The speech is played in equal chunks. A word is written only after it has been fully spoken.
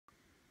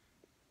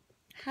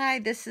Hi,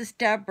 this is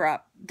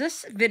Deborah.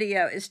 This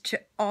video is to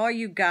all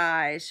you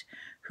guys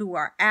who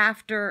are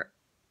after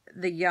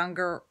the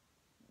younger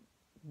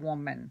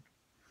woman.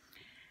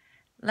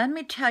 Let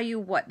me tell you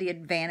what the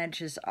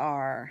advantages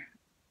are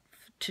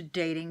to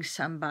dating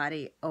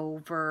somebody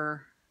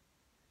over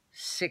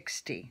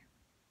 60.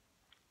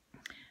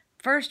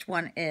 First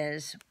one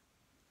is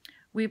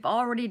we've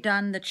already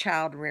done the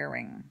child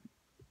rearing.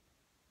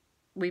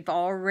 We've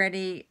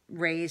already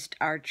raised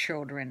our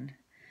children.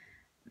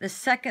 The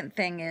second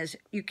thing is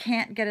you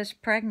can't get us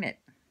pregnant.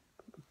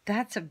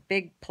 That's a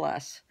big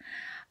plus.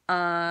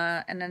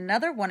 And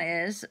another one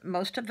is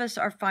most of us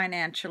are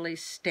financially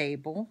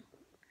stable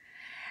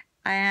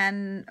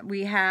and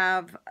we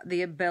have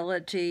the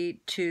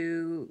ability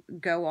to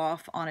go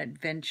off on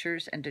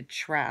adventures and to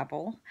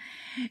travel.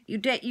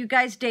 You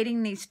guys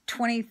dating these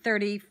 20,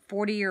 30,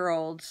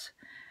 40-year-olds,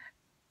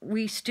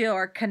 we still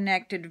are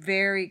connected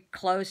very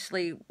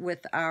closely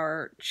with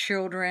our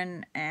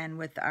children and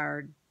with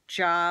our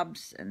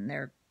jobs, and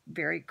they're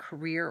very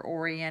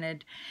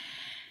career-oriented.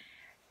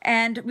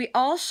 And we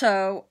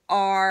also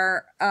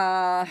are,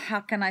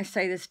 how can I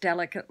say this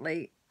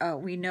delicately?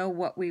 We know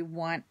what we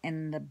want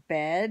in the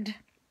bed.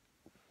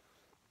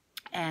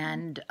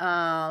 And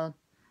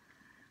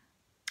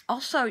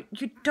also,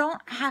 you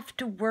don't have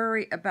to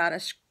worry about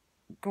us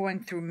going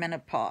through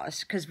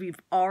menopause because we've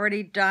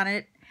already done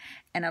it.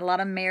 And a lot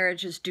of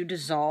marriages do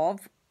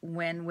dissolve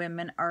when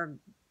women are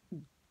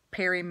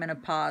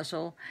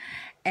perimenopausal.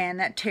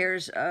 And that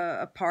tears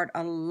apart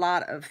a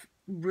lot of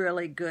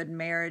really good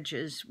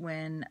marriages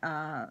when,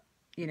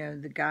 you know,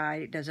 the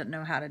guy doesn't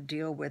know how to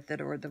deal with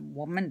it or the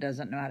woman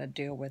doesn't know how to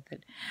deal with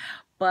it.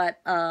 But,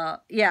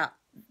 yeah,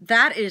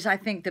 that is, I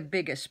think, the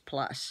biggest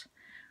plus.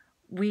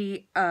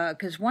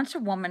 Because once a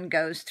woman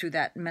goes through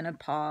that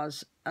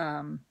menopause,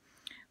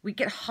 we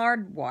get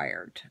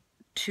hardwired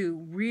to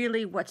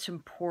really what's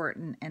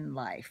important in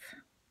life.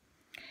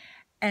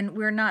 And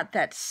we're not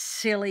that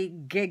silly,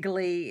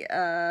 giggly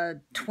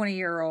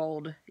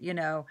 20-year-old, you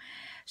know.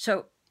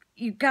 So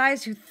you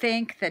guys who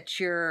think that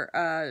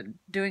you're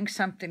doing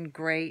something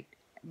great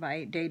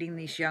by dating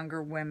these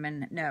younger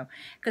women, no.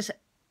 Because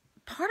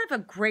part of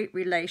a great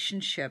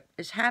relationship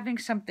is having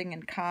something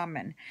in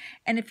common.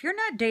 And if you're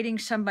not dating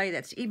somebody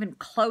that's even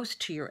close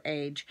to your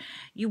age,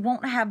 you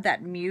won't have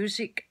that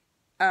music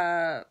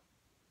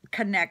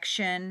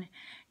connection.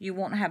 You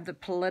won't have the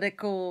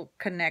political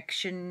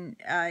connection.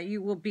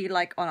 You will be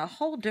like on a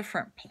whole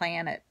different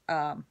planet.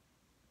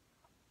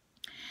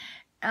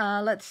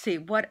 Let's see,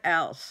 what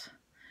else?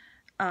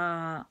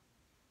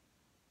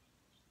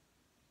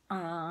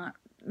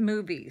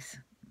 Movies.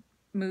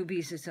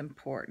 Movies is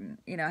important.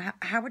 You know,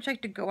 how would you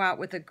like to go out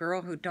with a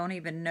girl who don't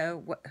even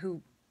know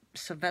who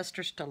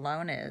Sylvester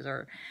Stallone is,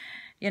 or,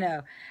 you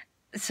know,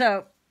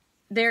 so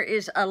there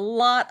is a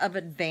lot of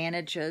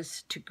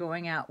advantages to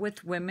going out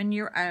with women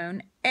your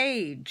own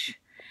age.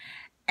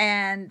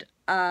 And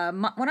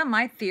one of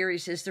my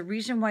theories is the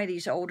reason why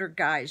these older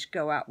guys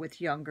go out with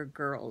younger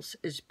girls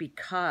is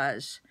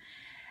because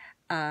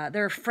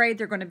they're afraid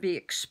they're going to be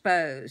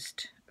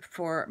exposed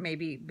for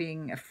maybe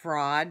being a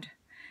fraud,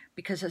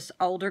 because us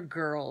older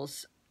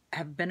girls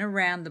have been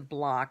around the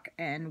block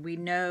and we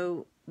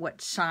know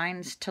what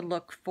signs to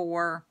look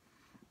for.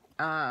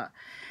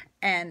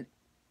 And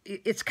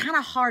it's kind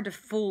of hard to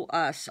fool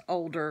us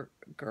older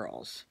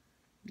girls.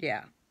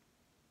 Yeah.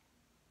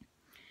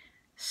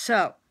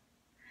 So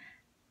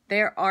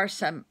there are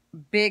some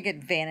big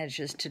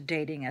advantages to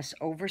dating us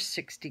over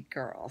 60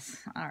 girls.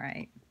 All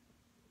right.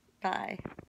 Bye.